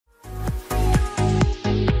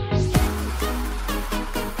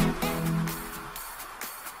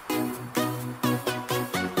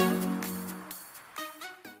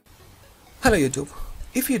Hello YouTube.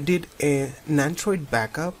 If you did a Nandroid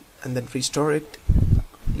backup and then restore it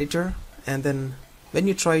later, and then when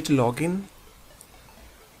you try to log in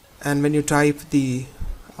and when you type the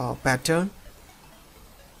pattern,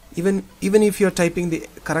 even if you're typing the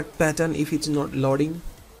correct pattern, if it's not loading,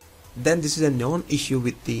 then this is a known issue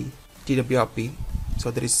with the TWRP. So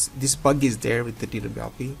this bug is there with the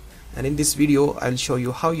TWRP, and in this video I'll show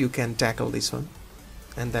you how you can tackle this one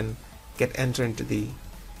and then get enter into the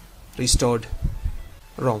restored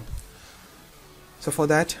ROM. So for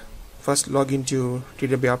that, first log into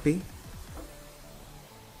TWRP.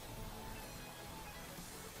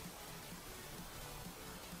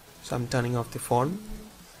 So I'm turning off the phone,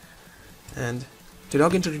 and to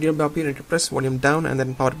log into TWRP you need to press volume down and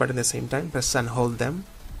then power button at the same time. Press and hold them.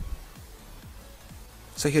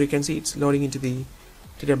 So here you can see it's loading into the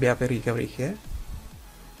TWRP recovery here.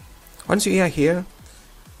 Once you are here,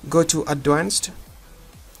 go to Advanced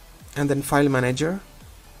and then File Manager.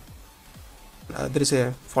 There is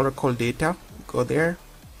a folder called Data. Go there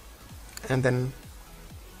and then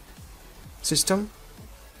System.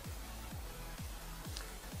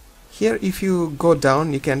 Here if you go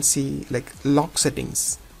down you can see like lock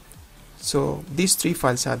settings. So these three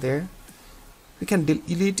files are there. We can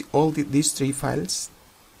delete all these three files.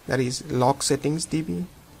 That is lock settings DB,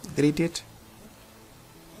 delete it,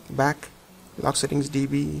 back, lock settings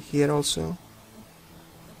DB, here also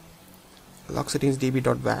lock settings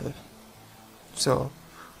db.val. So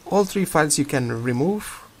all three files you can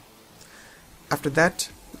remove. After that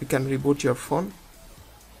you can reboot your phone.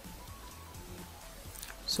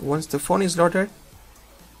 So once the phone is loaded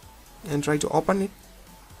and try to open it,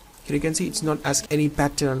 here you can see it's not asking any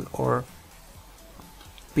pattern or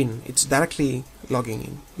pin, it's directly logging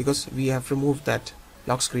in because we have removed that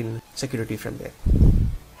LockScreen security from there.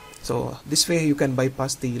 So this way you can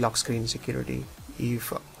bypass the LockScreen security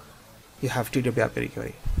if you have TWRP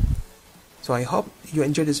recovery. So I hope you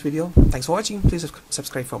enjoyed this video. Thanks for watching. Please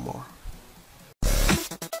subscribe for more.